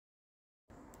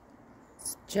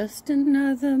Just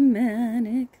another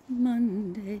manic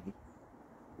Monday.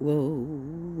 Whoa,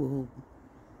 whoa.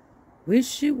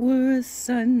 Wish it were a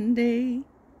Sunday,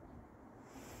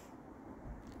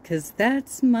 'cause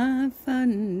that's my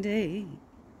fun day.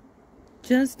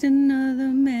 Just another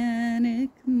manic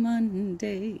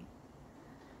Monday.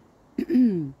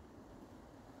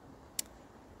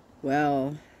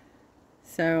 Well,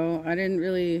 so I didn't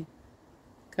really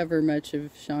cover much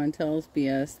of Chantel's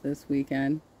BS this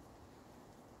weekend.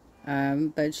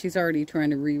 But she's already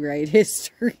trying to rewrite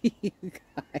history, you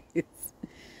guys.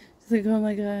 She's like, oh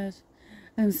my gosh,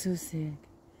 I'm so sick.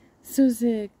 So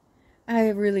sick.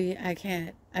 I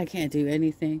can't do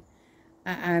anything.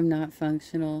 I'm not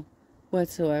functional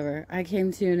whatsoever. I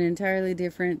came to an entirely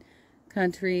different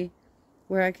country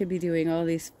where I could be doing all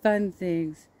these fun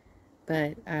things,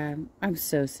 but I'm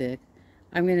so sick.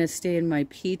 I'm going to stay in my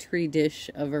petri dish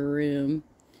of a room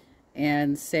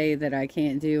and say that I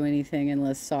can't do anything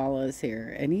unless Sala's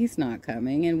here. And he's not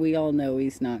coming, and we all know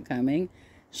he's not coming.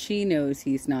 She knows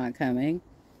he's not coming.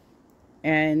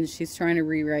 And she's trying to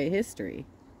rewrite history.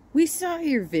 We saw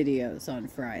your videos on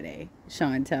Friday,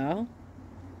 Chantel.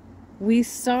 We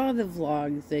saw the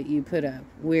vlog that you put up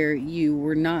where you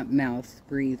were not mouth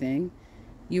breathing.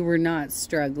 You were not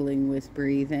struggling with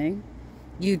breathing.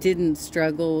 You didn't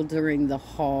struggle during the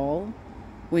haul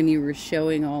when you were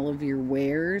showing all of your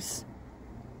wares.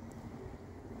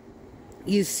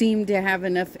 You seemed to have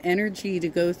enough energy to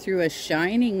go through a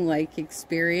Shining-like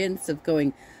experience of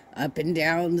going up and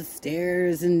down the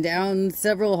stairs and down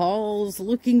several halls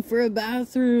looking for a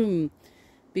bathroom.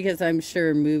 Because I'm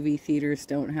sure movie theaters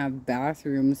don't have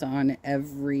bathrooms on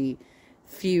every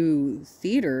few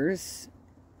theaters,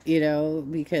 you know,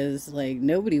 because, like,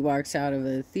 nobody walks out of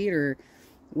a theater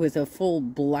with a full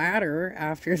bladder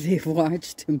after they've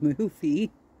watched a movie.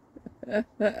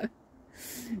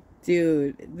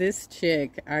 Dude, this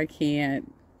chick, I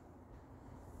can't.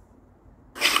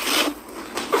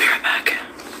 We're back.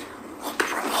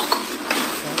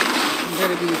 I'm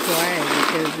gonna be quiet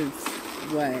because it's,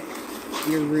 what,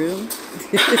 your room?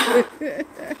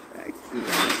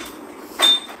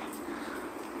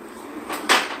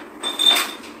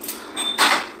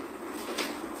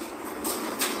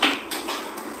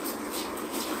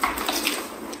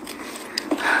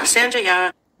 Sandra,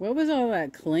 yeah. What was all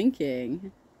that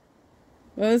clinking?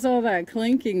 What was all that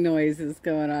clinking noises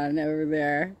going on over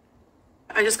there?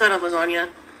 I just got a lasagna.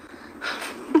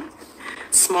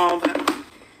 Small, but...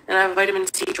 And I have a vitamin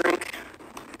C drink.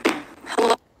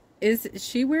 Hello? Is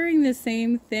she wearing the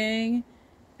same thing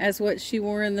as what she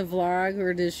wore in the vlog?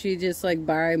 Or does she just, like,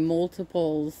 buy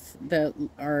multiples that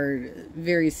are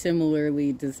very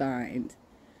similarly designed?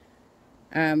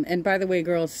 And by the way,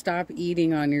 girls, stop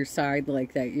eating on your side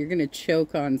like that. You're going to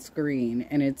choke on screen,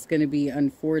 and it's going to be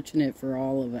unfortunate for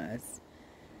all of us.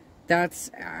 That's,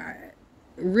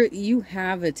 you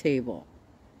have a table.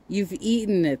 You've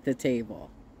eaten at the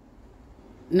table.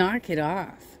 Knock it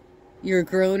off. You're a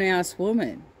grown-ass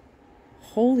woman.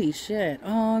 Holy shit.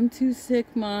 Oh, I'm too sick,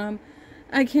 Mom.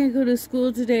 I can't go to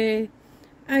school today.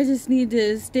 I just need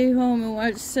to stay home and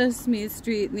watch Sesame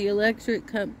Street and the Electric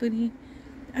Company.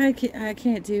 I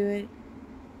can't do it.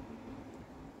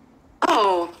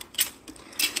 Oh.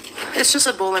 It's just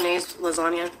a bolognese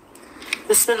lasagna.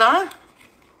 Bismillah?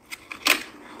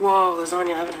 Whoa,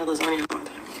 lasagna. I haven't had lasagna in a long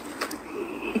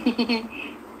time.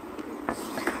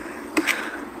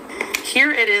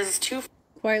 Here it is,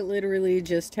 Quite literally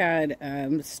just had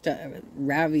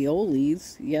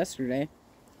raviolis yesterday.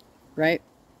 Right?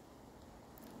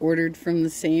 Ordered from the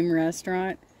same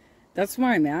restaurant. That's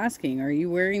why I'm asking. Are you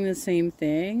wearing the same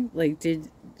thing? Like, did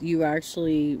you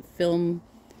actually film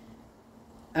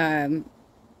the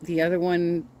other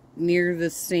one near the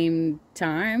same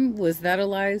time? Was that a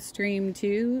live stream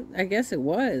too? I guess it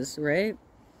was, right?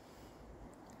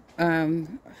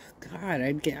 God,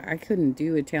 I couldn't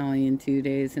do Italian 2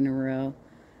 days in a row.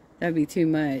 That'd be too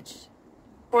much.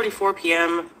 4:44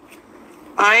 p.m.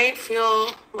 I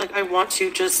feel like I want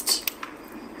to just,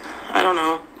 I don't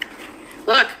know.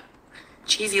 Look.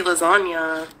 Cheesy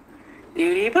lasagna.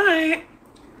 Beauty bite.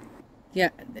 Yeah,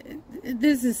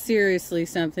 this is seriously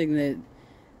something that...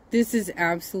 This is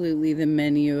absolutely the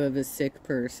menu of a sick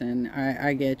person.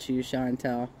 I get you,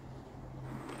 Chantel.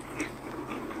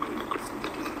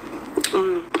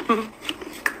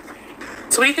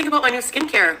 So what do you think about my new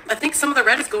skincare? I think some of the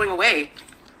red is going away.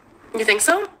 You think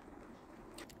so?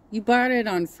 You bought it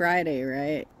on Friday,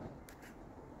 right?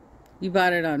 You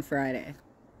bought it on Friday.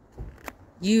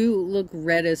 You look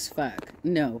red as fuck.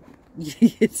 No,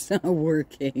 it's not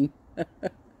working. I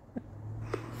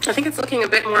think it's looking a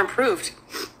bit more improved.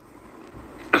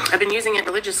 I've been using it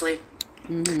religiously.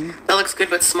 That looks good,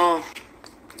 but small.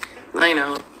 I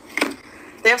know.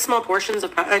 They have small portions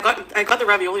of. I got the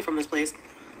ravioli from this place.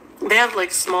 They have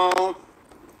like small,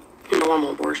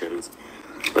 normal portions,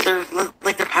 but they're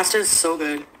like their pasta is so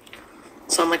good.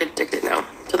 So I'm like addicted now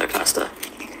to their pasta,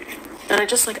 and I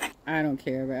just like. I don't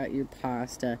care about your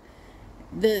pasta.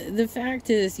 The fact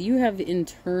is, you have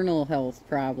internal health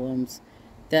problems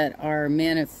that are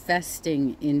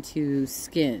manifesting into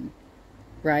skin,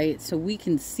 right? So we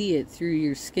can see it through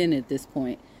your skin at this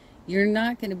point. You're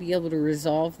not going to be able to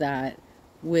resolve that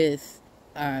with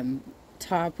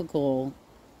topical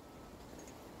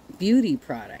beauty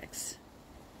products.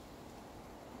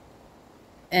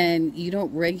 And you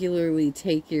don't regularly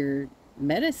take your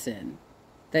medicine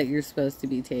that you're supposed to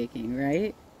be taking,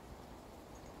 right?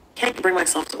 Can't bring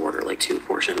myself to order like 2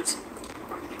 portions.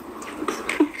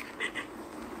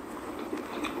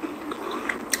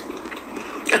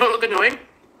 I don't look annoying.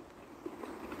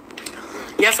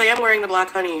 Yes, I am wearing the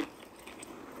black honey.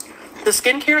 The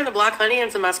skincare and the black honey and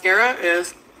some mascara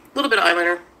is a little bit of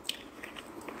eyeliner.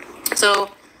 So,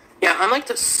 yeah, I'm like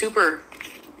super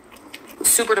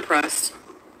depressed.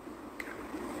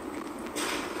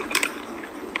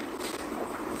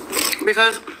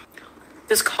 Because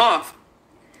this cough,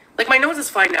 like my nose is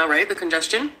fine now, right? The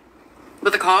congestion,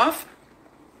 but the cough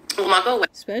will not go away.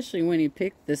 Especially when you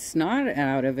pick the snot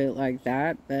out of it like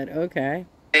that, but okay.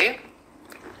 And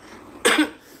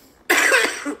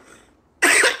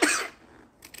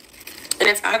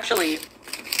it's actually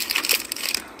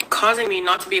causing me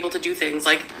not to be able to do things.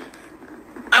 Like,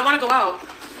 I want to go out.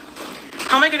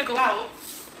 How am I going to go out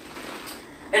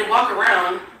and walk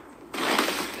around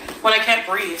when I can't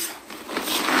breathe?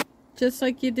 Just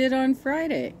like you did on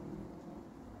Friday.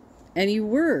 And you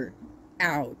were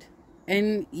out.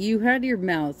 And you had your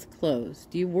mouth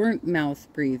closed. You weren't mouth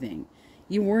breathing.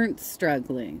 You weren't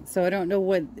struggling. So I don't know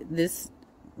what this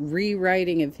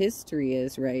rewriting of history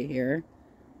is right here.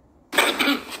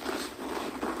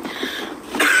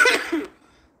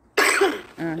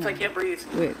 If I can't breathe.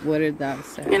 Wait, what did that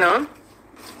say? You know?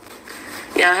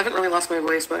 Yeah, I haven't really lost my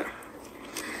voice, but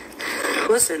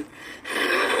listen.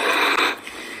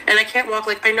 And I can't walk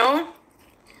like, I know.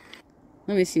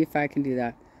 Let me see if I can do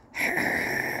that.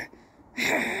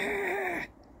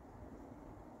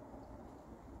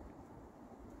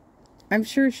 I'm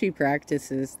sure she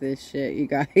practices this shit, you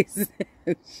guys.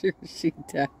 I'm sure she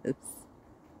does.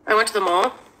 I went to the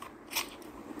mall.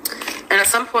 And at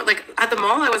some point, like, at the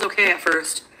mall, I was okay at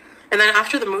first. And then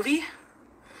after the movie,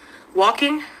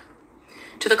 walking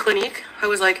to the clinique, I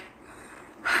was like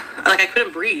I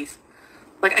couldn't breathe.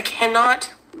 Like, I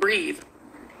cannot breathe.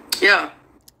 Yeah.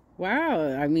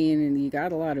 Wow, I mean, you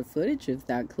got a lot of footage of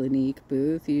that Clinique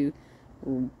booth. You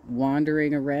were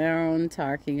wandering around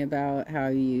talking about how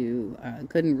you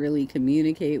couldn't really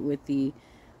communicate with the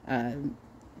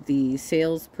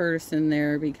salesperson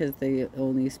there because they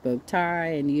only spoke Thai,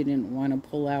 and you didn't want to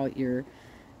pull out your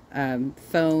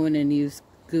phone and use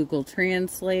Google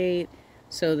Translate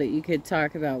so that you could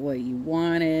talk about what you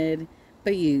wanted.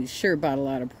 But you sure bought a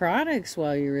lot of products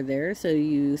while you were there, so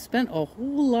you spent a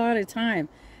whole lot of time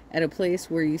at a place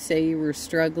where you say you were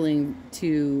struggling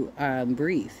to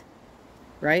breathe,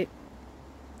 right?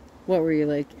 What were you,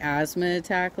 like, asthma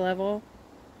attack level?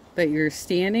 But you're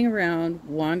standing around,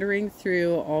 wandering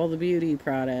through all the beauty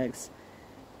products,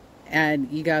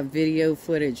 and you got video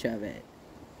footage of it.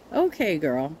 Okay,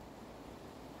 girl.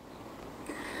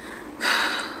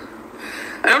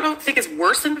 I don't think it's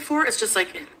worse than before. It's just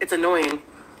like, it's annoying.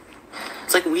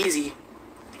 It's like wheezy.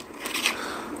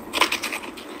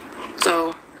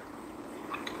 So,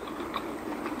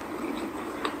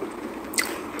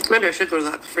 maybe I should go to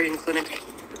that freaking clinic.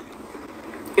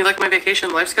 You like my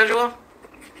vacation life schedule?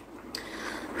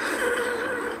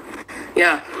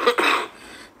 Yeah.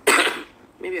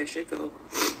 Maybe I should go.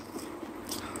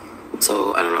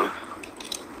 So, I don't know.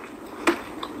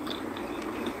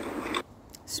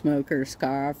 Smoker's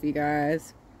cough, you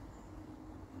guys.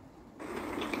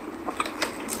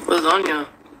 Lasagna.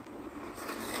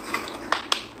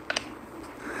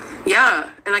 Yeah,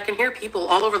 and I can hear people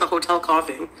all over the hotel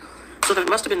coughing. So there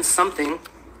must have been something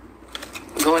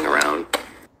going around.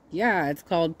 Yeah, it's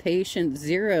called Patient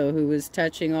Zero, who was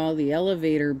touching all the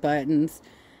elevator buttons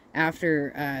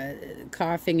after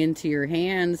coughing into your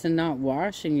hands and not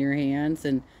washing your hands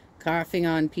and coughing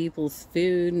on people's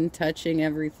food and touching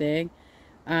everything.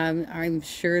 I'm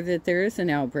sure that there is an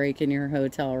outbreak in your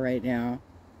hotel right now.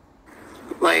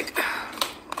 Like,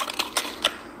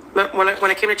 when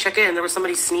I came to check in, there was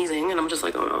somebody sneezing, and I'm just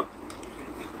like, oh no.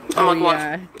 I'm like, what?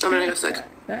 Yeah. I'm gonna go sick.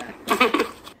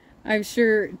 I'm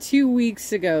sure 2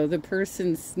 weeks ago, the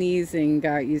person sneezing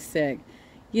got you sick.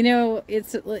 You know,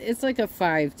 it's like a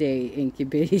 5-day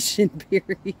incubation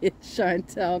period,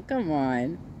 Chantel. Come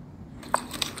on.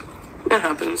 It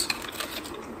happens.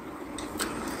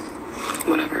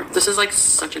 Whatever. This is like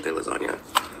such a good lasagna.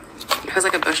 It has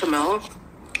like a bechamel.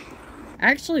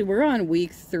 Actually, we're on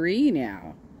week 3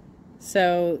 now.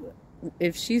 So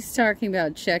if she's talking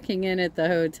about checking in at the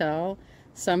hotel,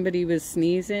 somebody was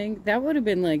sneezing, that would have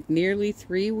been like nearly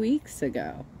 3 weeks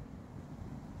ago.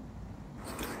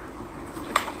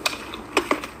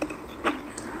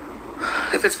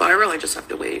 If it's viral, I just have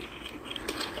to wait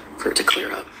for it to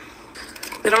clear up.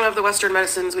 They don't have the Western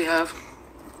medicines we have.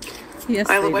 Yes,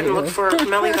 I they went do. and looked for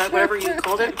Melly, that whatever you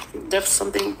called it, Def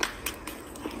something.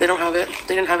 They don't have it.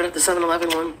 They didn't have it at the 7-Eleven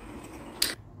one.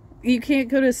 You can't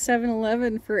go to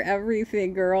 7-Eleven for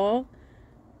everything, girl.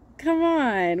 Come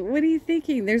on. What are you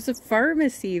thinking? There's a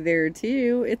pharmacy there,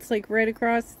 too. It's like right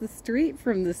across the street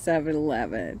from the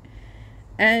 7-Eleven.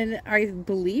 And I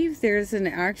believe there's an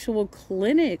actual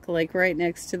clinic, like, right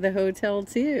next to the hotel,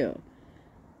 too.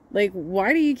 Like,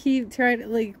 why do you keep trying to,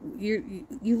 like, you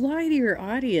lie to your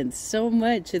audience so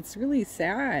much. It's really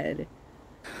sad.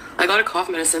 I got a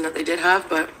cough medicine that they did have,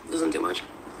 but it doesn't do much.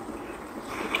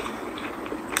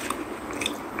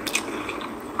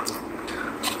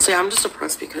 So yeah, I'm just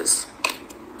depressed because...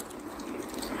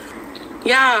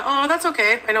 Yeah, oh, that's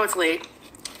okay. I know it's late.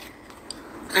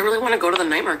 I really want to go to the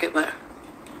night market, but...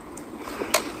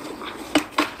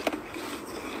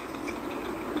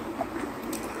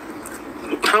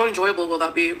 How enjoyable will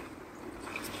that be?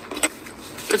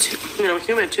 It's, you know,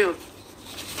 humid too.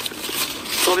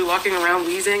 So I'll be walking around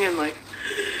wheezing and like,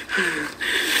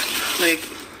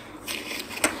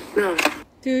 no.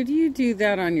 Dude, you do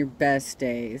that on your best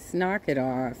days. Knock it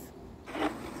off.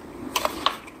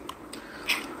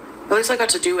 At least I got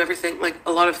to do everything, like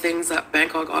a lot of things that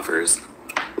Bangkok offers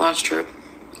last trip,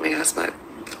 I guess, but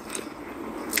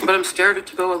I'm scared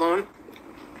to go alone.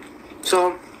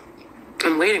 So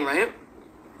I'm waiting, right?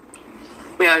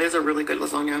 Yeah, it is a really good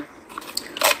lasagna.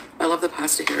 I love the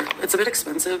pasta here. It's a bit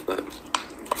expensive, but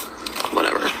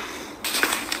whatever.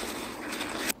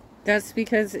 That's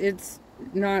because it's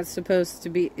not supposed to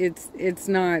be, it's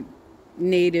not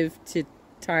native to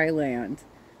Thailand.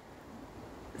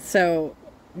 So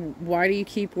why do you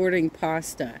keep ordering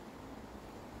pasta?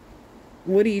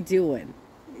 What are you doing?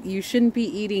 You shouldn't be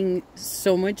eating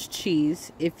so much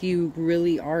cheese if you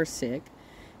really are sick,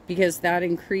 because that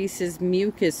increases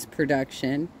mucus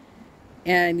production,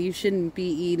 and you shouldn't be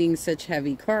eating such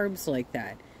heavy carbs like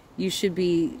that. You should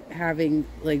be having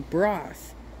like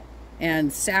broth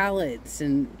and salads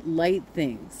and light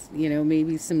things, you know,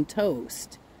 maybe some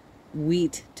toast,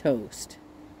 wheat toast.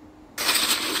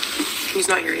 He's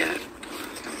not here yet.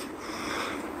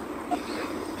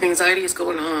 Anxiety is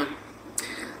going on.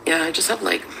 Yeah, I just have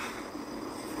like,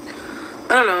 I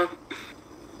don't know.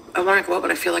 I want to go out,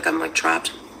 but I feel like I'm like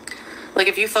trapped. Like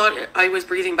if you thought I was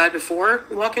breathing bad before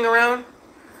walking around,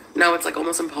 now it's like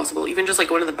almost impossible. Even just like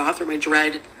going to the bathroom, I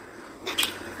dread.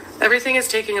 Everything is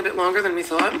taking a bit longer than we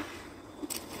thought.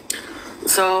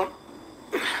 So,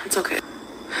 it's okay.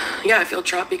 Yeah, I feel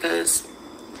trapped because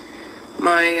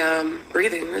my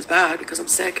breathing is bad because I'm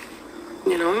sick,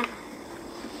 you know?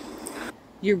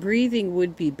 Your breathing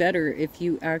would be better if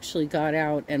you actually got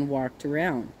out and walked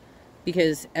around,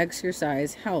 because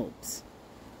exercise helps.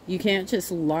 You can't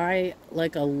just lie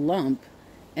like a lump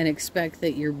and expect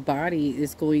that your body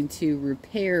is going to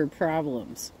repair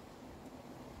problems.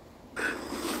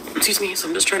 Excuse me, so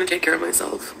I'm just trying to take care of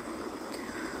myself.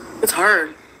 It's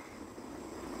hard.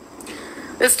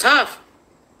 It's tough.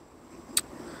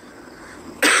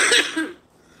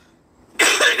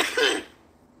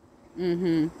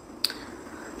 Mm-hmm.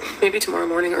 Maybe tomorrow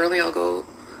morning early I'll go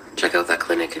check out that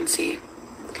clinic and see.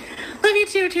 Love you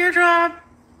too, teardrop.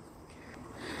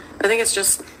 I think it's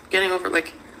just getting over, like,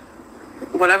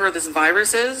 whatever this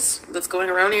virus is that's going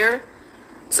around here.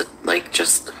 It's, like,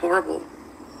 just horrible.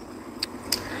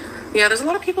 Yeah, there's a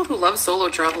lot of people who love solo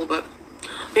travel, but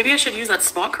maybe I should use that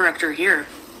spot corrector here.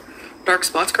 Dark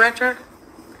spots corrector.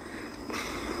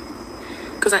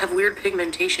 Because I have weird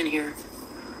pigmentation here.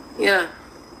 Yeah.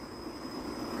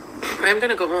 I'm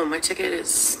gonna go home. My ticket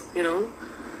is, you know,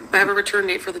 I have a return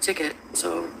date for the ticket,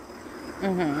 so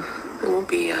it won't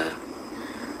be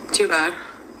too bad.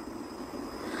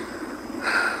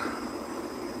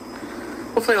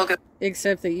 Hopefully I'll get...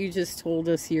 Except that you just told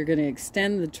us you're going to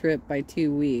extend the trip by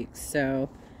 2 weeks, so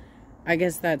I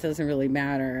guess that doesn't really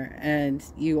matter. And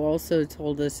you also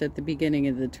told us at the beginning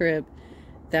of the trip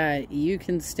that you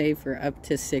can stay for up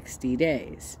to 60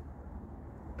 days.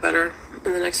 better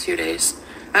in the next few days.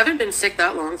 I haven't been sick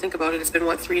that long. Think about it. It's been,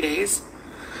 what, 3 days?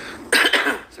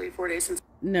 3-4 days since...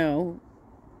 No,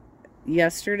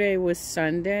 yesterday was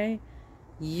Sunday.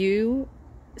 You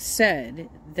said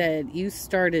that you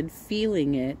started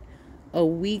feeling it a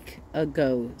week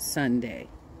ago Sunday.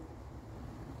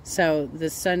 So the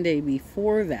Sunday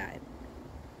before that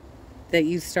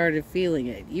you started feeling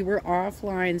it. You were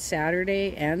offline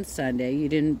Saturday and Sunday. You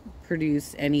didn't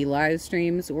produce any live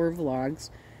streams or vlogs.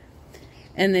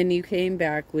 And then you came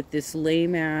back with this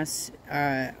lame ass,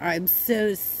 I'm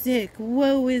so sick,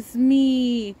 woe is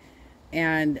me,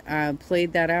 and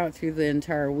played that out through the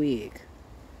entire week.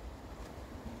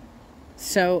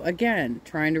 So again,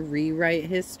 trying to rewrite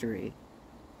history.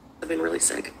 I've been really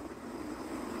sick.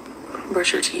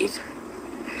 Brush your teeth.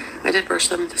 I did brush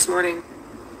them this morning.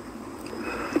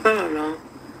 I don't know.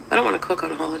 I don't want to cook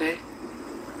on a holiday.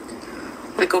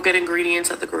 Like, go get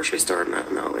ingredients at the grocery store.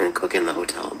 No. And cook in the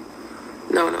hotel.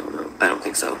 No. I don't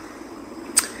think so.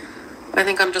 I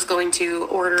think I'm just going to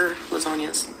order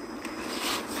lasagnas.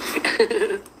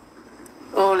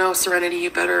 Oh no, Serenity,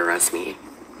 you better arrest me.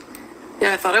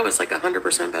 Yeah, I thought I was like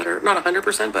 100% better. Not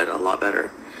 100%, but a lot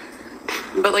better.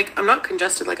 But like, I'm not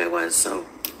congested like I was, so.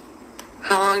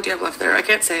 How long do you have left there? I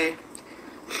can't say.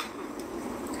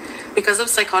 Because of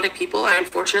psychotic people, I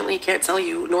unfortunately can't tell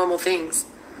you normal things.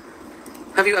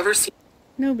 Have you ever seen...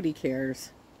 Nobody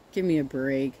cares. Give me a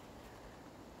break.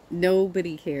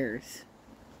 Nobody cares.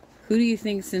 Who do you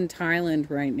think's in Thailand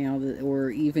right now,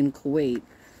 or even Kuwait,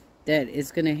 that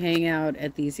is going to hang out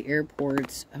at these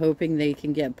airports hoping they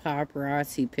can get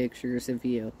paparazzi pictures of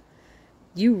you?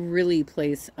 You really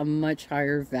place a much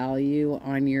higher value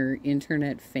on your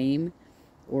internet fame,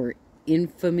 or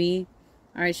infamy,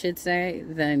 I should say,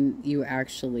 than you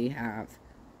actually have.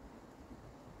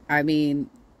 I mean,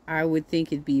 I would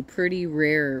think it'd be pretty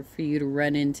rare for you to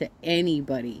run into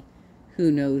anybody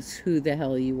who knows who the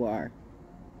hell you are.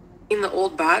 The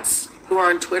old bats who are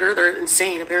on Twitter, they're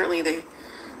insane. Apparently they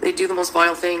do the most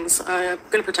vile things. I'm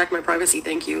going to protect my privacy,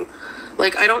 thank you.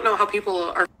 Like, I don't know how people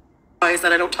are surprised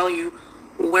that I don't tell you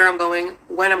where I'm going,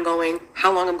 when I'm going,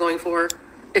 how long I'm going for,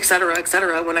 etc.,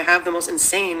 when I have the most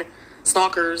insane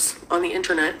stalkers on the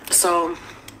internet. So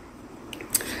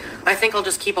I think I'll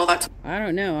just keep all that. I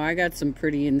don't know. I got some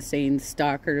pretty insane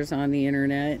stalkers on the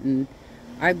internet, and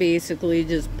I basically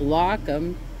just block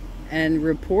them and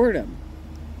report them.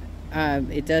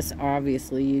 It does,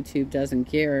 obviously, YouTube doesn't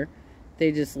care.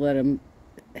 They just let them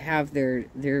have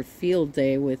their field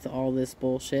day with all this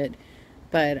bullshit.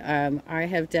 But I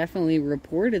have definitely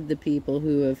reported the people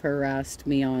who have harassed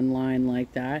me online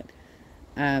like that.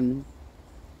 And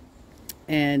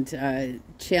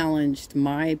challenged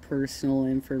my personal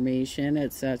information,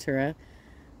 etc.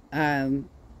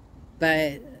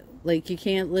 But, like, you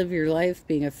can't live your life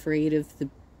being afraid of the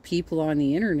people on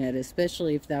the internet,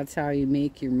 especially if that's how you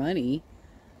make your money.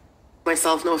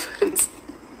 Myself, no offense.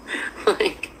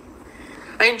 Like,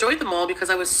 I enjoyed them all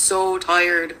because I was so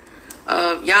tired.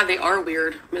 Yeah, they are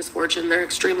weird, Miss Fortune. They're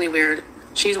extremely weird.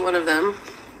 She's one of them.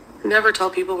 Never tell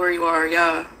people where you are,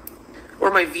 yeah. Or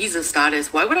my visa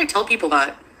status. Why would I tell people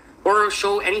that? Or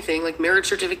show anything, like marriage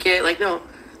certificate. Like, no,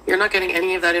 you're not getting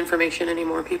any of that information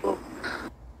anymore, people.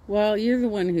 Well, you're the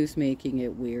one who's making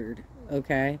it weird,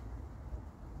 okay?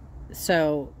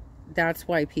 So, that's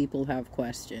why people have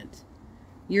questions.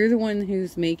 You're the one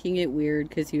who's making it weird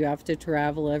because you have to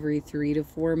travel every 3 to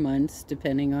 4 months,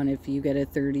 depending on if you get a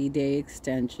 30-day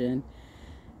extension.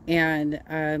 And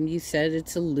you said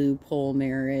it's a loophole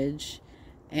marriage.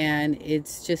 And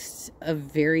it's just a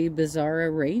very bizarre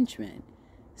arrangement.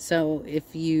 So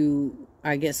if you,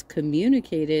 I guess,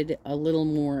 communicated a little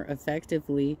more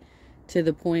effectively to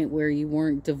the point where you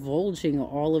weren't divulging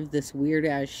all of this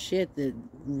weird-ass shit that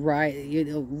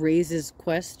raises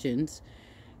questions,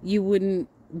 you wouldn't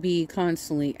be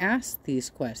constantly asked these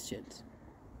questions.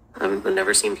 I've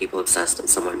never seen people obsessed with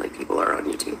someone like people are on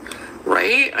YouTube.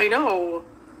 Right? I know.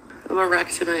 I'm a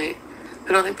wreck tonight.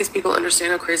 I don't think these people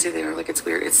understand how crazy they are. Like, it's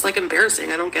weird. It's, like,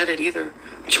 embarrassing. I don't get it either.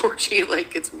 Georgie,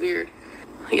 like, it's weird.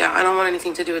 Yeah, I don't want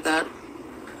anything to do with that.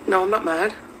 No, I'm not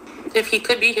mad. If he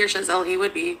could be here, Chazelle, he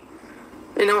would be.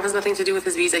 I know it has nothing to do with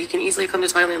his visa. He can easily come to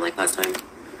Thailand like last time.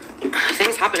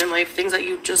 Things happen in life. Things that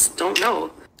you just don't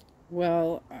know.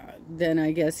 Well, then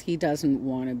I guess he doesn't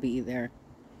want to be there.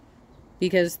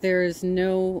 Because there is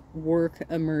no work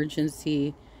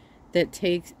emergency that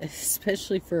takes,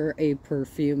 especially for a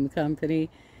perfume company,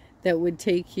 that would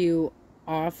take you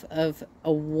off of a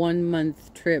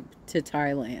 1-month trip to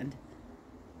Thailand.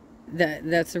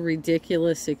 That's a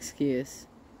ridiculous excuse.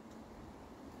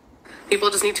 People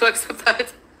just need to accept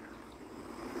that.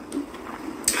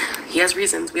 He has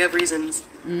reasons. We have reasons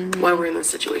why we're in this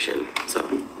situation.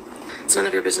 So it's none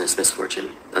of your business, Miss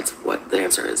Fortune. That's what the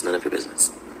answer is. None of your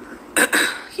business.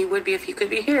 He would be if he could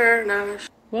be here, Nash.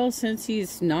 Well, since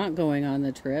he's not going on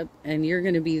the trip and you're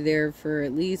going to be there for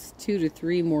at least 2 to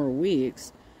 3 more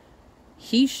weeks,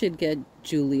 he should get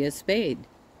Julia spayed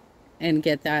and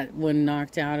get that one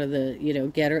knocked out of the,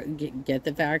 get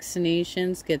the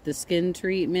vaccinations, get the skin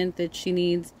treatment that she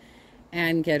needs,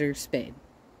 and get her spayed.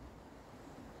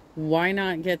 Why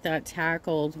not get that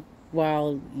tackled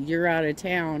while you're out of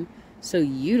town so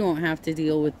you don't have to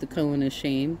deal with the cone of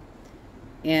shame?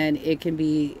 And it can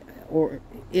be, or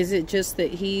is it just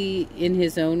that he, in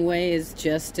his own way, is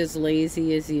just as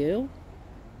lazy as you?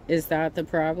 Is that the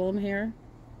problem here?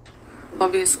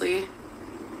 Obviously.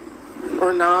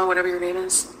 Or nah, whatever your name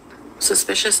is.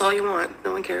 Suspicious all you want.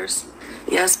 No one cares.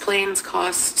 Yes, planes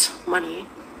cost money.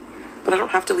 But I don't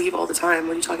have to leave all the time.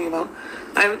 What are you talking about?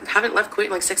 I haven't left Kuwait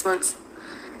in like 6 months.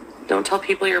 Don't tell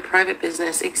people your private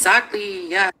business. Exactly,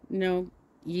 yeah. No,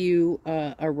 you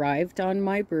arrived on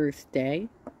my birthday,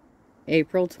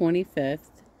 April 25th,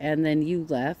 and then you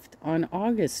left on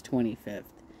August 25th.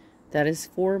 That is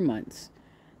 4 months.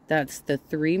 That's the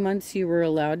 3 months you were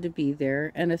allowed to be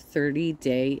there and a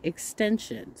 30-day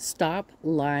extension. Stop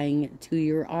lying to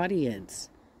your audience.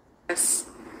 Yes.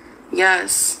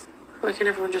 Yes. Why can't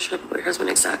everyone just shut up about your husband?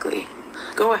 Exactly.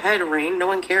 Go ahead, Rain. No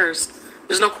one cares.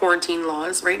 There's no quarantine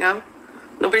laws right now.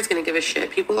 Nobody's going to give a shit.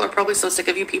 People are probably so sick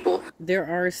of you people. There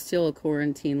are still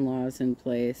quarantine laws in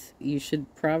place. You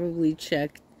should probably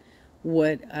check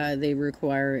what they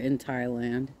require in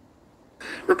Thailand.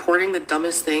 Reporting the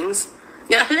dumbest things.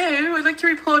 Yeah, hello, I'd like to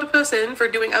report a person for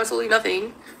doing absolutely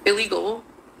nothing illegal.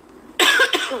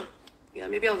 Yeah,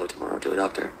 maybe I'll go tomorrow to a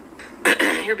doctor.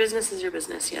 Your business is your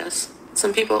business, yes.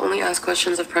 Some people only ask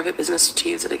questions of private business to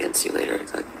use it against you later.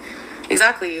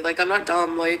 Exactly. Like, I'm not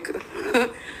dumb. Like,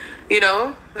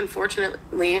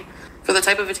 unfortunately, for the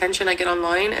type of attention I get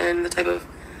online and the type of,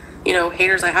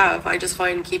 haters I have, I just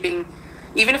find keeping,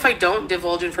 even if I don't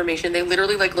divulge information, they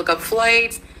literally, look up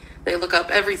flights. They look up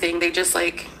everything. They just,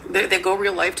 they go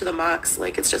real life to the max.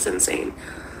 Like, it's just insane.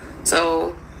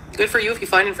 So, good for you if you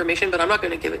find information, but I'm not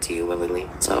going to give it to you willingly.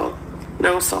 So,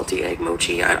 no salty egg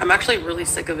mochi. I'm actually really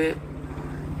sick of it.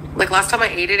 Like, last time I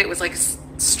ate it, it was,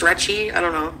 stretchy. I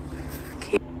don't know.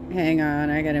 Hang on,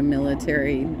 I got a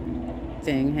military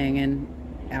thing hanging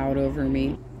out over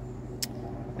me.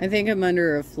 I think I'm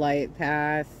under a flight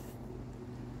path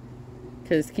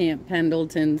because Camp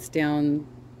Pendleton's down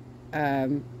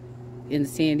in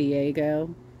San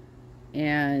Diego,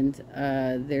 and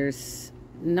there's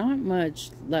not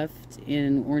much left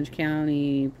in Orange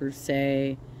County per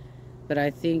se, but I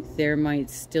think there might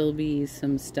still be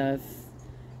some stuff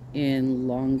in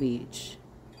Long Beach.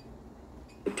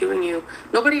 Doing you.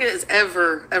 Nobody is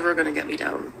ever going to get me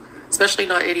down. Especially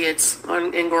not idiots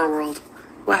in Gore World.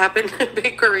 What happened in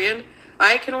Big Korean?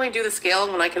 I can only do the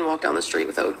scale when I can walk down the street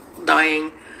without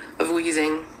dying of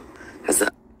wheezing.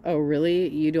 Oh, really?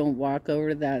 You don't walk over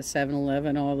to that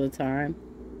 7-Eleven all the time?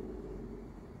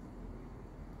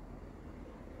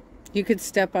 You could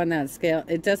step on that scale.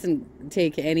 It doesn't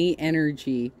take any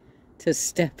energy to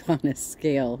step on a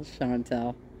scale,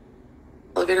 Chantel.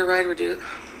 Elevator ride would do.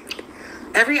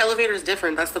 Every elevator is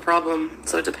different. That's the problem.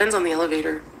 So it depends on the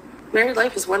elevator. Married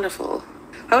life is wonderful.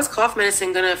 How is cough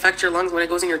medicine going to affect your lungs when it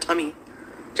goes in your tummy?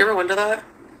 Do you ever wonder that?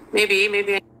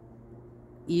 Maybe.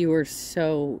 You are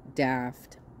so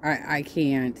daft. I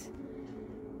can't.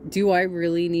 Do I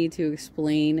really need to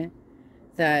explain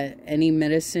that any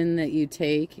medicine that you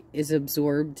take is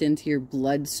absorbed into your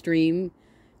bloodstream?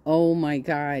 Oh my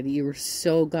God, you are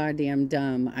so goddamn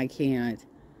dumb. I can't.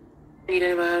 Need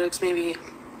antibiotics, maybe.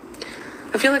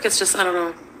 I feel like it's just, I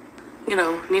don't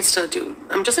know, needs to do.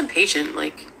 I'm just impatient.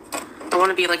 I want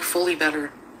to be fully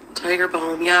better. Tiger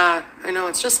balm. Yeah, I know.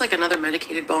 It's just another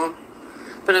medicated balm,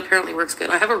 but it apparently works good.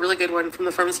 I have a really good one from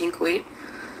the pharmacy in Kuwait.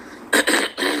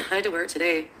 I had to wear it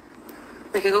today.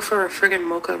 I could go for a friggin'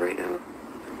 mocha right now.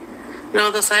 No,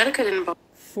 the sciatica didn't bother.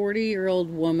 40-year-old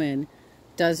woman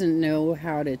doesn't know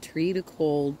how to treat a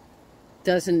cold,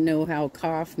 doesn't know how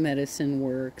cough medicine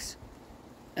works.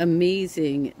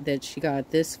 Amazing that she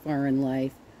got this far in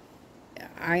life.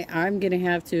 I'm going to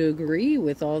have to agree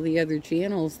with all the other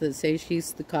channels that say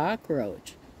she's the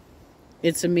cockroach.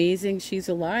 It's amazing she's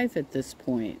alive at this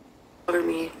point. Bother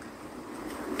me.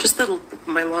 Just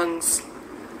my lungs.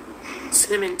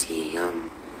 Cinnamon tea,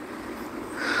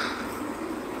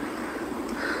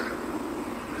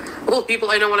 Well,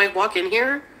 people, I know when I walk in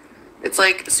here, it's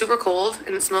super cold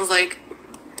and it smells like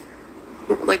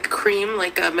cream,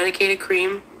 medicated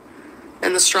cream,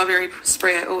 and the strawberry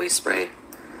spray I always spray.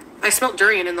 I smelled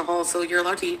durian in the hall, so you're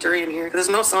allowed to eat durian here. There's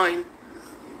no sign.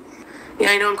 Yeah,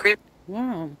 I know, I'm crazy.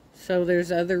 Wow. So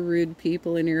there's other rude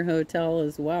people in your hotel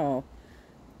as well.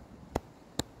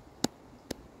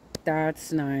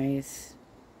 That's nice.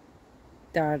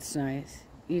 That's nice.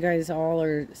 You guys all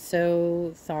are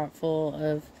so thoughtful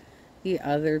of the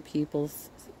other people's.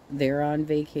 They're on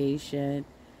vacation,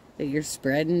 that you're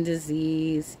spreading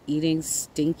disease, eating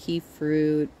stinky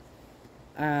fruit.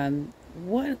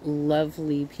 What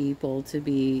lovely people to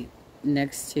be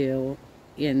next to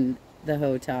in the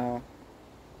hotel.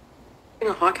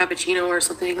 A hot cappuccino or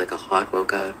something, like a hot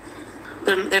mocha.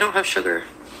 They don't have sugar.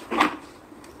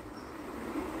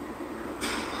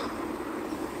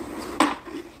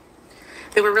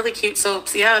 They were really cute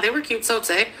soaps. Yeah, they were cute soaps,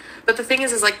 eh? But the thing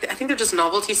is like, I think they're just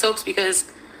novelty soaps because,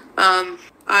 what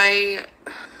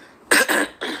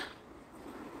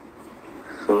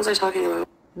was I talking about?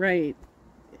 Right.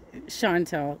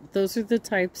 Chantel, those are the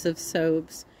types of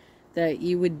soaps that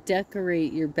you would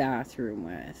decorate your bathroom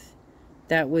with.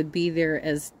 That would be there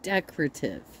as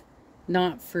decorative,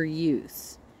 not for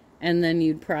use. And then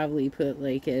you'd probably put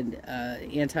like an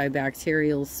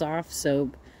antibacterial soft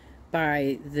soap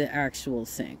by the actual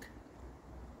sink.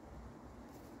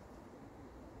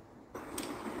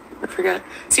 I forget.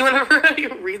 See, whenever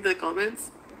you read the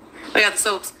comments, oh yeah, the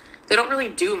soaps, they don't really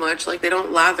do much. Like, they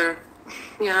don't lather.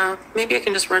 Yeah, maybe I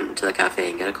can just run to the cafe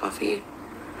and get a coffee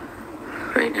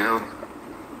right now.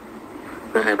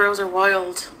 My eyebrows are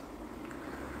wild.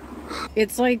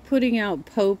 It's like putting out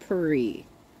potpourri.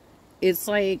 It's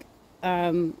like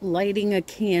lighting a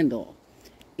candle.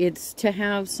 It's to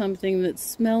have something that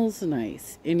smells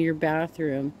nice in your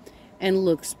bathroom and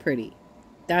looks pretty.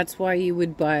 That's why you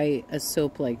would buy a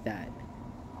soap like that.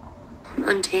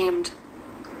 Untamed.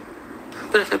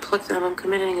 But if I pluck them, I'm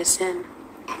committing a sin.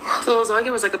 So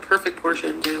lasagna was like a perfect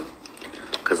portion too.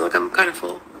 Because like I'm kind of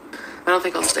full. I don't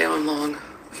think I'll stay on long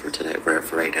for today, for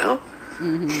right now.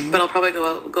 Mm-hmm. But I'll probably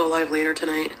go live later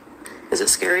tonight. Is it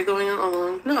scary going out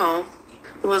alone? No.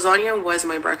 The lasagna was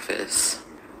my breakfast.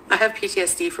 I have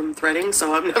PTSD from threading,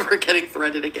 so I'm never getting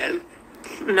threaded again.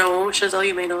 No, Chazelle,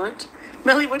 you may not.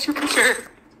 Melly, what's your picture?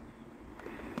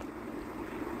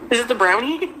 Is it the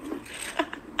brownie?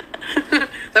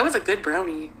 That was a good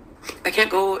brownie. I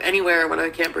can't go anywhere when I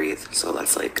can't breathe, so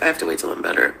that's like, I have to wait till I'm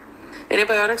better.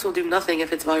 Antibiotics will do nothing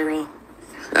if it's viral.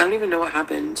 I don't even know what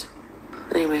happened.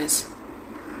 Anyways.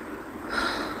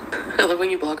 I love when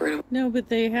you block right away. No, but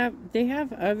they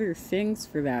have other things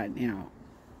for that now.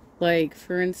 Like,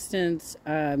 for instance,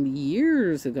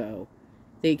 years ago,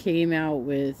 they came out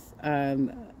with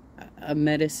a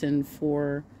medicine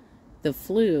for the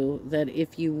flu that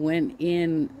if you went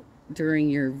in during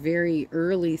your very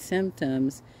early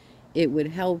symptoms, it would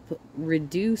help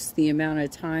reduce the amount of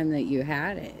time that you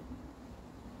had it.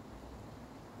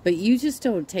 But you just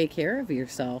don't take care of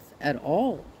yourself at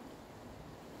all.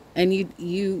 And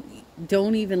you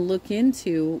don't even look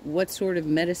into what sort of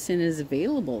medicine is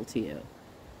available to you.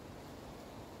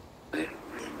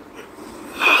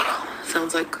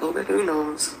 Sounds like COVID. Who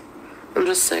knows? I'm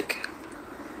just sick.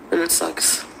 And it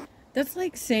sucks. That's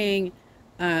like saying,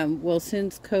 well,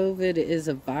 since COVID is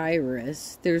a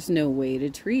virus, there's no way to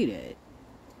treat it.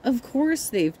 Of course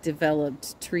they've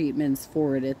developed treatments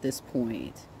for it at this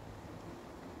point.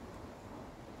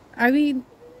 I mean,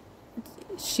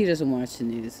 she doesn't watch the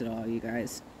news at all, you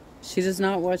guys. She does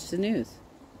not watch the news.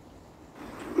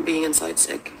 Being inside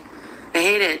sick. I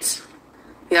hate it.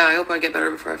 Yeah, I hope I get better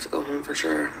before I have to go home for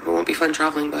sure. It won't be fun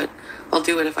traveling, but I'll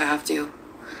do it if I have to.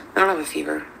 I don't have a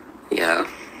fever. Yeah.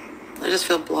 I just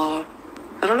feel blah.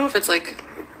 I don't know if it's like,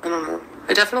 I don't know.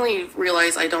 I definitely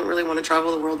realize I don't really want to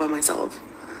travel the world by myself.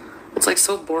 It's like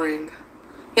so boring.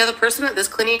 Yeah, the person at this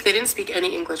clinic, they didn't speak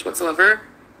any English whatsoever.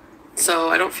 So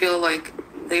I don't feel like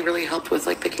they really helped with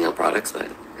like picking up products, but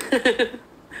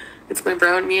it's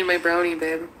me and my brownie,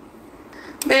 babe.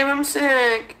 Babe, I'm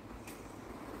sick.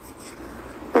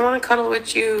 I want to cuddle with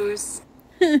juice.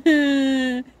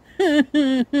 Can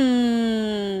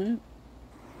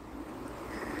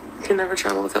never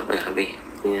travel without my hubby.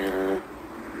 Yeah.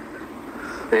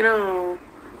 I know.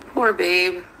 Poor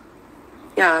babe.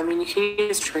 Yeah, I mean, you can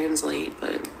use Translate,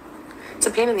 but it's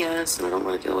a pain in the ass, and I don't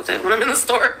want to deal with it when I'm in the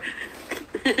store.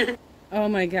 Oh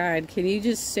my God, can you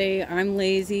just say, I'm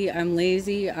lazy, I'm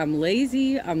lazy, I'm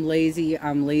lazy, I'm lazy,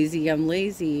 I'm lazy, I'm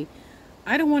lazy.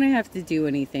 I don't want to have to do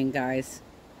anything, guys.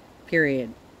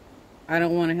 Period. I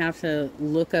don't want to have to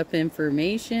look up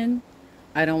information.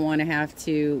 I don't want to have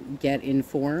to get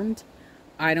informed.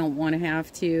 I don't want to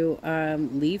have to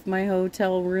leave my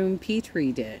hotel room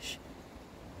petri dish.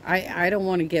 I don't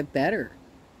want to get better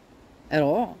at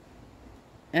all.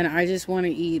 And I just want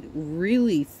to eat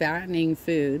really fattening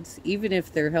foods, even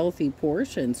if they're healthy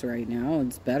portions right now.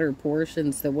 It's better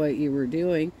portions than what you were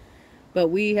doing. But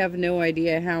we have no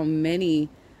idea how many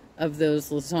of those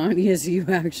lasagnas you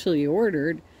actually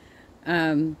ordered.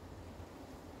 I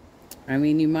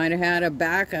mean, you might have had a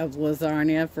backup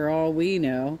lasagna for all we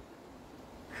know.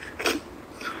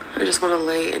 I just want to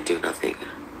lay and do nothing.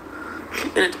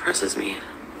 And it depresses me.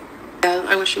 Yeah,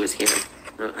 I wish he was here.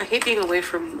 I hate being away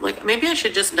from, like, maybe I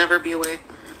should just never be away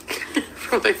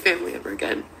from my family ever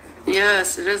again.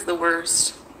 Yes, it is the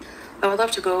worst. I would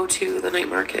love to go to the night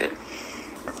market.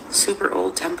 Super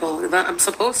old temple. That I'm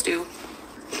supposed to.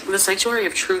 The Sanctuary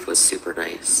of Truth was super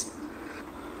nice.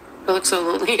 I look so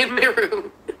lonely in my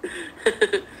room.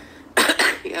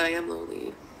 Yeah, I am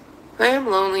lonely. I am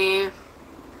lonely.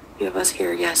 You have us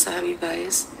here. Yes, I have you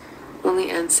guys.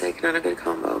 Lonely and sick, not a good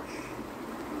combo.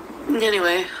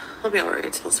 Anyway, I'll be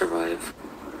alright. I'll survive.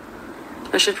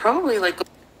 I should probably, like...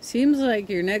 Seems like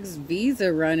your next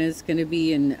visa run is going to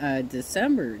be in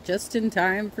December, just in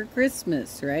time for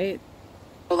Christmas, right?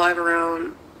 Go live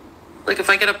around... Like,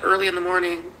 if I get up early in the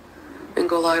morning and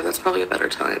go live, that's probably a better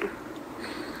time.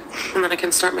 And then I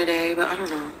can start my day, but I don't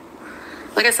know.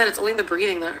 Like I said, it's only the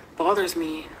breathing that bothers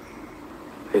me.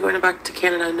 Are you going back to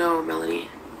Canada? No, Melanie.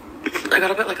 I got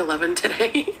up at like 11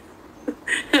 today.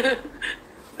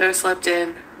 I slept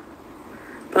in.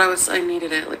 But I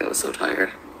needed it. Like, I was so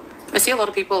tired. I see a lot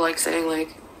of people, like, saying,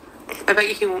 like, I bet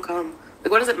you he won't come.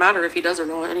 Like, what does it matter if he does or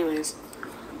not anyways?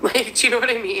 Like, do you know what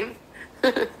I mean?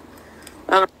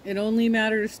 It only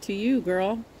matters to you,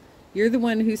 girl. You're the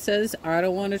one who says, I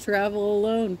don't want to travel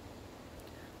alone.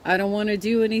 I don't want to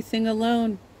do anything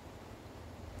alone.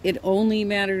 It only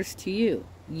matters to you.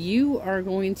 You are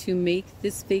going to make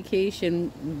this vacation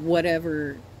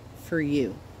whatever for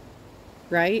you.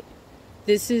 Right?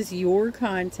 This is your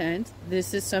content.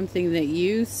 This is something that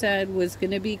you said was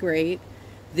going to be great.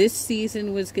 This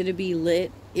season was going to be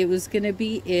lit. It was going to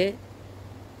be it.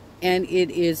 And it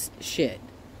is shit.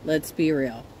 Let's be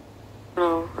real.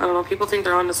 Oh, I don't know. People think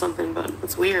they're onto something, but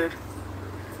it's weird.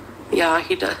 Yeah,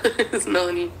 he does.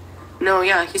 Melanie. No,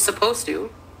 yeah, he's supposed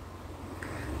to.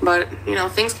 But, you know,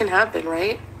 things can happen,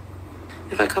 right?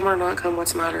 If I come or not come,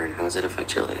 what's the matter? And how does it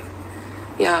affect your life?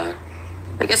 Yeah.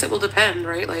 I guess it will depend,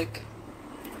 right? Like,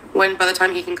 when, by the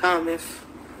time he can come, if,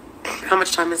 how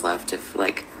much time is left, if,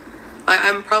 like,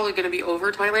 I'm probably going to be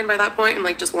over Thailand by that point and,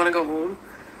 like, just want to go home.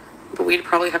 But we'd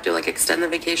probably have to, like, extend the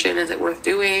vacation. Is it worth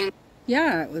doing?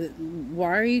 Yeah.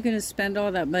 Why are you going to spend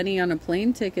all that money on a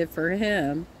plane ticket for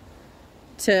him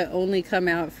to only come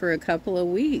out for a couple of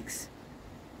weeks?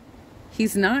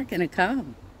 He's not going to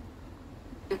come.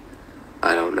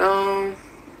 I don't know.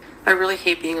 I really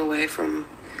hate being away from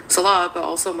Salah, but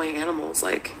also my animals.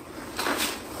 Like, I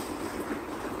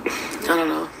don't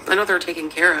know. I know they're taken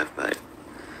care of, but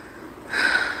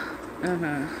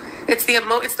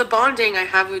it's the bonding I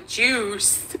have with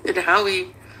Juice and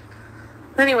Howie.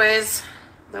 Anyways,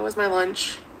 that was my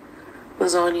lunch.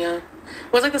 Lasagna.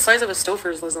 It was like the size of a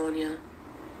Stouffer's lasagna.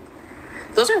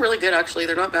 Those are really good, actually.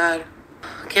 They're not bad.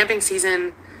 Camping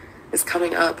season is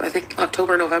coming up. I think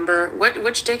October, November.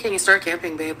 Which day can you start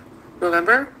camping, babe?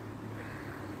 November?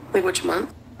 Like, which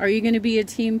month? Are you going to be a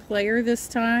team player this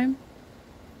time?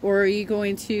 Or are you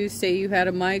going to say you had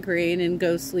a migraine and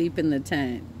go sleep in the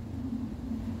tent?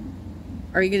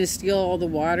 Are you going to steal all the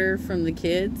water from the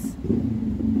kids?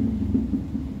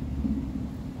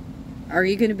 Are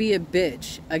you going to be a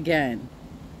bitch again?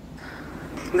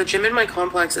 The gym in my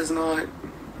complex is not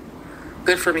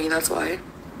good for me, that's why.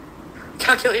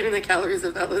 Calculating the calories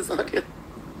of that lasagna.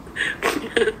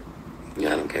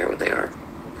 Yeah, I don't care what they are.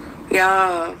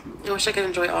 Yeah, I wish I could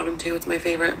enjoy autumn too. It's my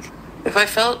favorite. If I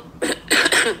felt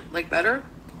like better,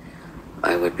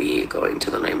 I would be going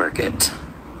to the night market.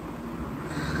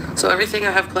 So everything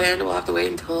I have planned will have to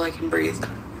wait until I can breathe.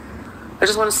 I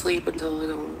just want to sleep until I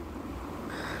go.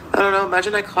 I don't know,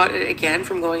 imagine I caught it again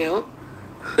from going out.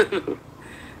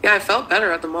 Yeah, I felt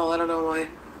better at the mall. I don't know why.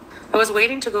 I was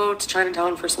waiting to go to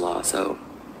Chinatown for Salah, so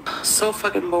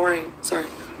fucking boring. Sorry.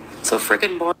 So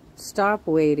freaking boring. Stop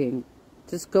waiting.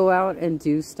 Just go out and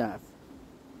do stuff.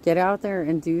 Get out there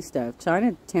and do stuff.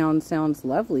 Chinatown sounds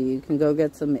lovely. You can go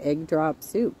get some egg drop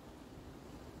soup.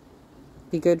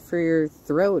 Be good for your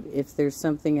throat if there's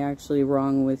something actually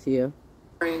wrong with you.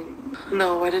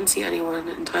 No, I didn't see anyone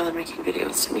in Thailand making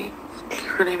videos to me.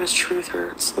 Her name is Truth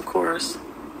Hurts, of course.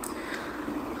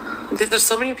 There's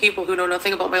so many people who know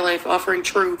nothing about my life offering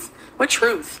truth. What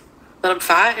truth? That I'm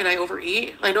fat and I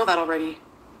overeat? I know that already.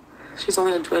 She's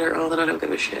only on Twitter. Oh, then I don't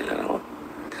give a shit at all.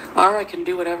 Or I can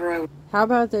do whatever I want. How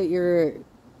about that you're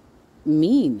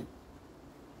mean?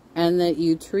 And that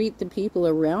you treat the people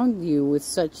around you with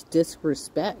such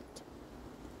disrespect?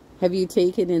 Have you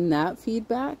taken in that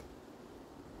feedback?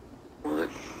 What?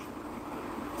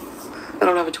 I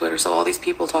don't have a Twitter, so all these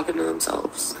people talking to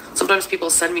themselves. Sometimes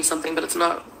people send me something, but it's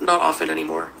not often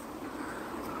anymore.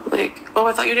 Like, oh,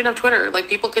 I thought you didn't have Twitter. Like,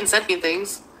 people can send me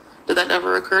things. Did that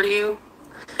never occur to you?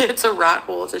 It's a rat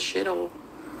hole. It's a shithole.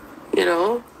 You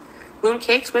know?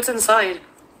 Mooncakes, what's inside?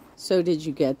 So did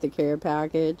you get the care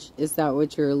package? Is that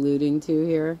what you're alluding to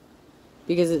here?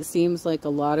 Because it seems like a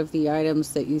lot of the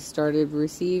items that you started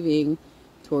receiving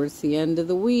towards the end of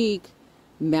the week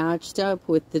matched up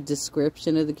with the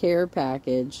description of the care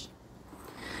package.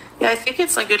 Yeah, I think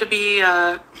it's like going to be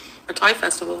a Thai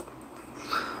festival.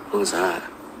 Who's that?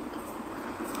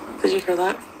 Did you hear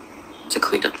that? To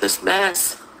clean up this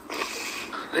mess.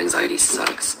 Anxiety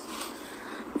sucks.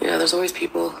 Yeah, there's always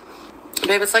people.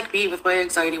 Babe, it's like me with my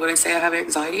anxiety. When I say I have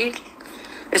anxiety,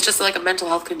 it's just like a mental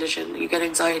health condition. You get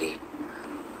anxiety.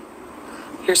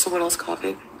 Here's someone else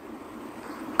coughing.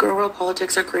 Girl world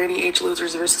politics are granny age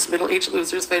losers versus middle age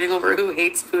losers fighting over who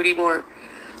hates Foodie more.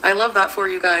 I love that for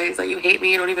you guys. That you hate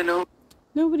me, you don't even know.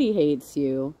 Nobody hates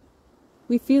you.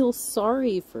 We feel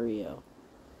sorry for you.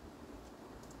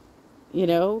 You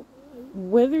know,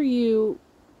 whether you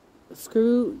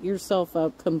screw yourself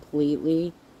up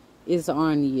completely is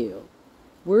on you.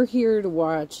 We're here to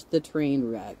watch the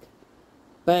train wreck.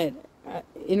 But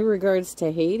in regards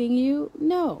to hating you,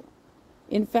 no.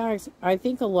 In fact, I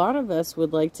think a lot of us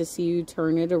would like to see you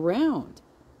turn it around.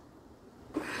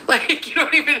 Like, you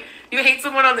hate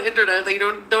someone on the internet that you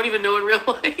don't even know in real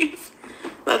life.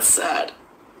 That's sad.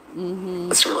 Mm-hmm.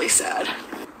 That's really sad.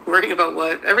 Worrying about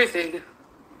what? Everything.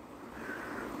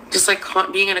 Just like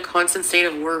being in a constant state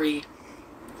of worry.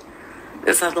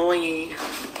 It's annoying.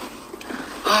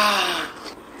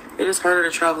 It is harder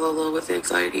to travel alone with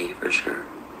anxiety, for sure.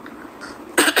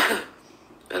 I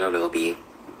don't know, B.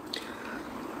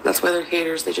 That's why they're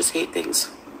haters. They just hate things.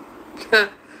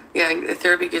 Yeah,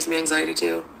 therapy gives me anxiety,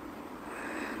 too.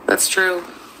 That's true.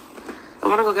 I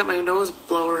want to go get my nose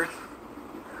blower.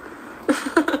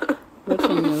 What's a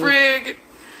nose? Frig!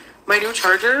 My new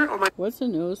charger? Oh my What's a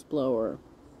nose blower?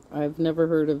 I've never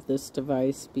heard of this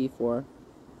device before.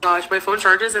 gosh, my phone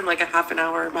charges in like a half an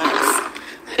hour max.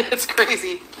 It's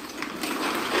crazy.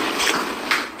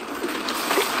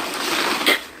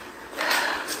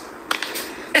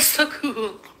 It's so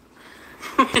cool.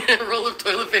 A roll of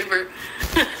toilet paper.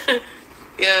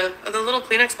 Yeah, the little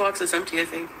Kleenex box is empty, I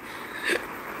think.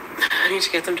 I need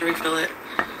to get them to refill it.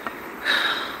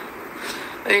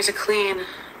 I need to clean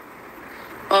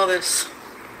all this.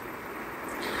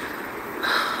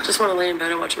 I just want to lay in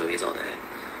bed and watch movies all day.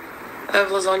 I have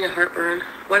lasagna heartburn.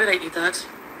 Why did I eat that?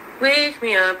 Wake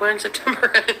me up when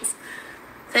September ends.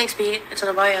 Thanks, Pete. It's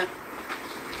an abaya.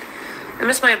 I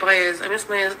miss my abayas. I miss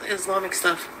my Islamic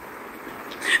stuff.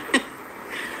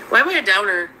 Why am I a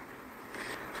downer?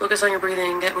 Focus on your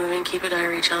breathing, get moving, keep a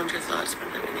diary, challenge your thoughts,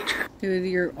 spend time in nature. Dude,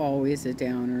 you're always a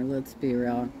downer, let's be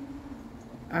real.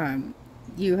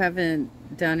 You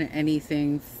haven't done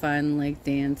anything fun like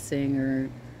dancing or,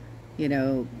 you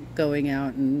know, going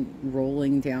out and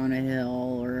rolling down a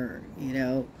hill or, you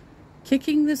know,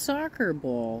 kicking the soccer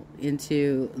ball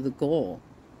into the goal.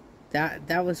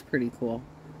 That was pretty cool.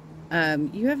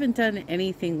 You haven't done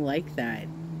anything like that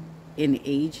in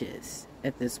ages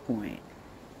at this point.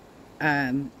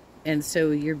 And so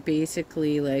you're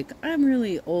basically like, I'm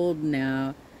really old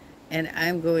now and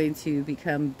I'm going to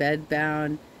become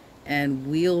bedbound and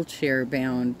wheelchair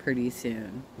bound pretty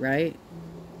soon, right?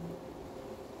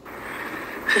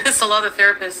 Still love the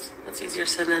therapist. That's easier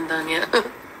said than done, yeah.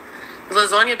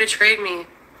 Lasagna betrayed me.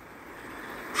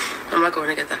 I'm not going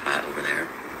to get the hat over there.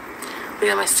 But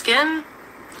yeah, my skin,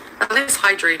 at least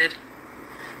hydrated.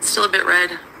 It's still a bit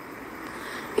red.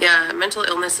 Yeah, mental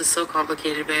illness is so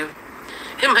complicated, babe.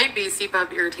 It might be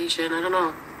CPAP irritation. I don't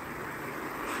know.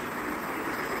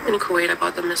 In Kuwait, I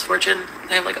bought them Misfortune.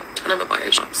 They have like a ton of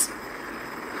abaya shops.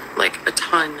 Like a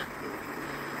ton.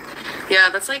 Yeah,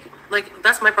 that's like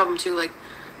that's my problem too. Like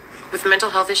with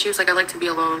mental health issues, like I like to be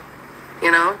alone,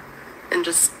 you know, and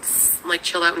just like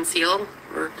chill out and seal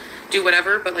or do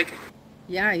whatever. But like,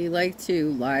 yeah, you like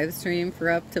to live stream for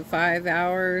up to 5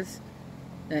 hours.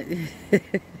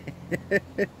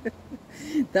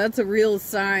 That's a real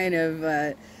sign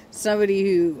of somebody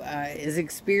who is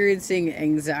experiencing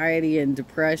anxiety and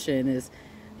depression is,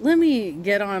 let me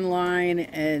get online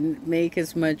and make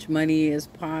as much money as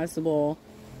possible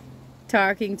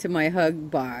talking to my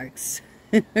hug box.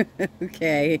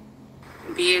 Okay.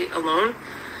 Be alone.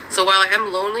 So while I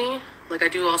am lonely, like I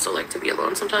do also like to be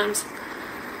alone sometimes.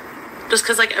 Just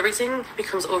because like everything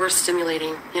becomes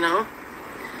overstimulating, you know?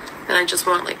 And I just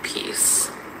want like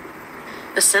peace.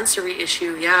 A sensory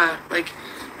issue, yeah. Like,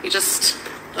 you just,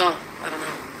 I don't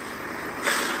know.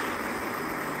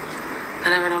 I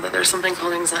never know that there's something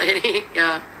called anxiety.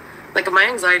 Yeah. Like, my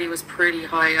anxiety was pretty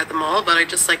high at the mall, but I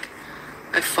just, like,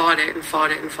 I fought it and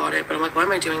fought it and fought it. But I'm like, why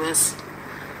am I doing this?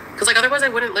 Because, like, otherwise I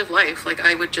wouldn't live life. Like,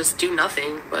 I would just do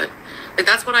nothing. But, like,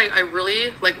 that's what I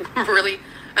really, like, really,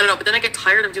 I don't know. But then I get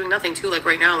tired of doing nothing, too. Like,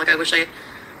 right now, like, I wish I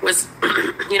was,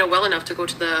 you know, well enough to go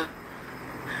to the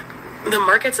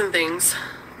markets and things.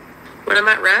 When I'm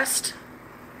at rest,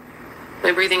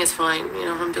 my breathing is fine. You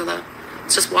know, alhamdulillah.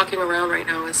 It's just walking around right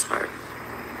now is hard.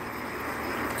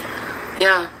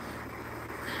 Yeah.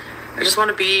 I just want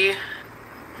to be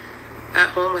at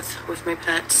home with my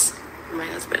pets and my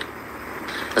husband.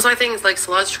 That's why I think it's like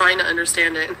Salah's trying to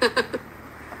understand it.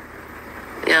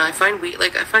 Yeah, I find weed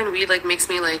like makes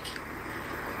me like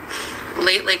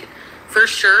late, like for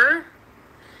sure.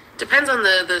 Depends on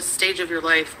the stage of your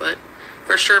life, but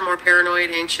for sure more paranoid,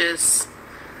 anxious,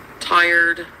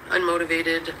 tired,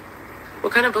 unmotivated.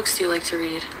 What kind of books do you like to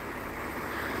read?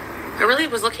 I really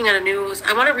was looking at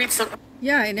I want to read some.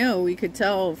 Yeah, I know. We could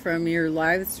tell from your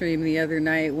live stream the other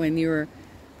night when you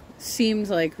seemed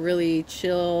like really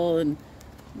chill and,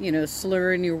 you know,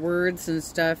 slurring your words and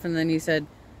stuff. And then you said,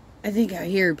 I think I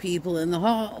hear people in the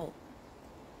hall.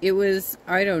 It was,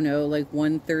 I don't know, like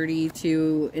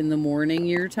 1:32 in the morning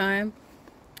your time.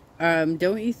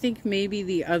 Don't you think maybe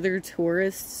the other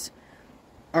tourists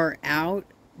are out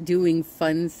doing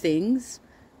fun things?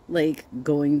 Like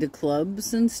going to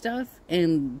clubs and stuff,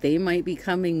 and they might be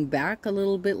coming back a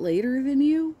little bit later than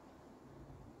you?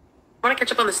 I want to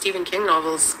catch up on the Stephen King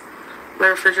novels. My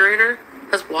refrigerator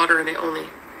has water in it only.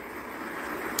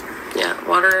 Yeah,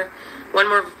 water. One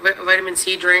more vitamin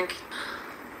C drink.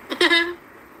 I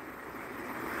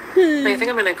think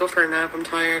I'm going to go for a nap. I'm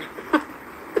tired.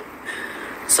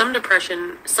 Some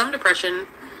depression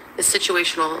is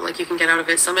situational. Like, you can get out of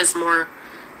it. Some is more,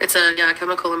 it's a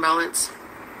chemical imbalance.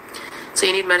 So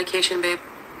you need medication, babe.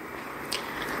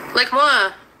 Like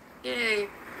moi. Yay.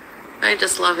 I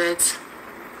just love it.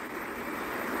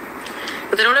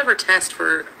 But they don't ever test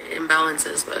for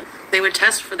imbalances, but they would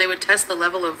test the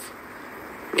level of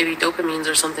maybe dopamines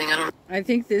or something. I don't know. I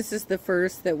think this is the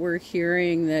first that we're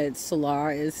hearing that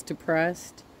Salah is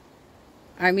depressed.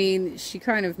 I mean, she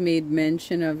kind of made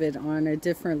mention of it on a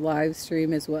different live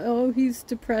stream as well. Oh, he's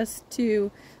depressed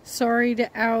too. Sorry to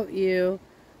out you,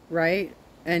 right?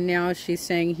 And now she's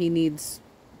saying he needs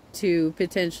to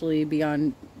potentially be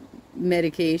on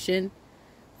medication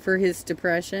for his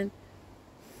depression.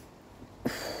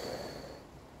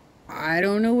 I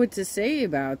don't know what to say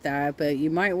about that, but you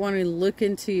might want to look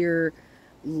into your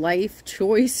life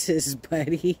choices,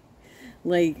 buddy.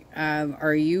 Like,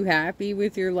 are you happy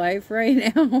with your life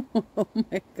right now? Oh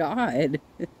my God.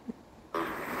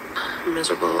 I'm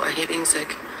miserable. I hate being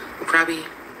sick. I'm crabby.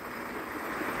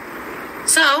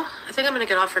 So, I think I'm going to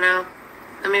get off for now.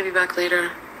 I may be back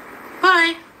later.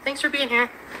 Bye. Thanks for being here.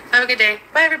 Have a good day.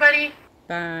 Bye, everybody.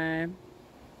 Bye.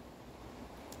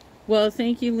 Well,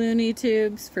 thank you, Looney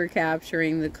Tubes, for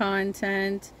capturing the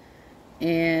content.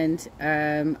 And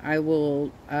I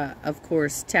will, of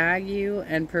course, tag you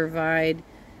and provide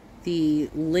the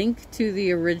link to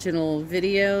the original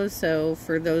video. So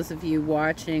for those of you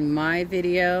watching my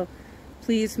video,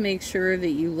 please make sure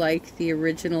that you like the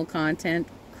original content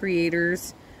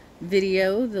creators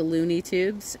video, the Looney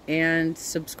Tubes, and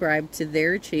subscribe to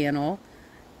their channel.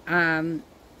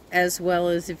 As well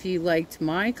as if you liked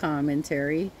my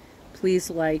commentary, please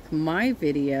like my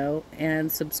video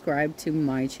and subscribe to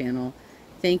my channel.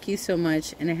 Thank you so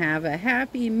much and have a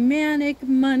happy Manic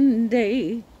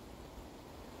Monday.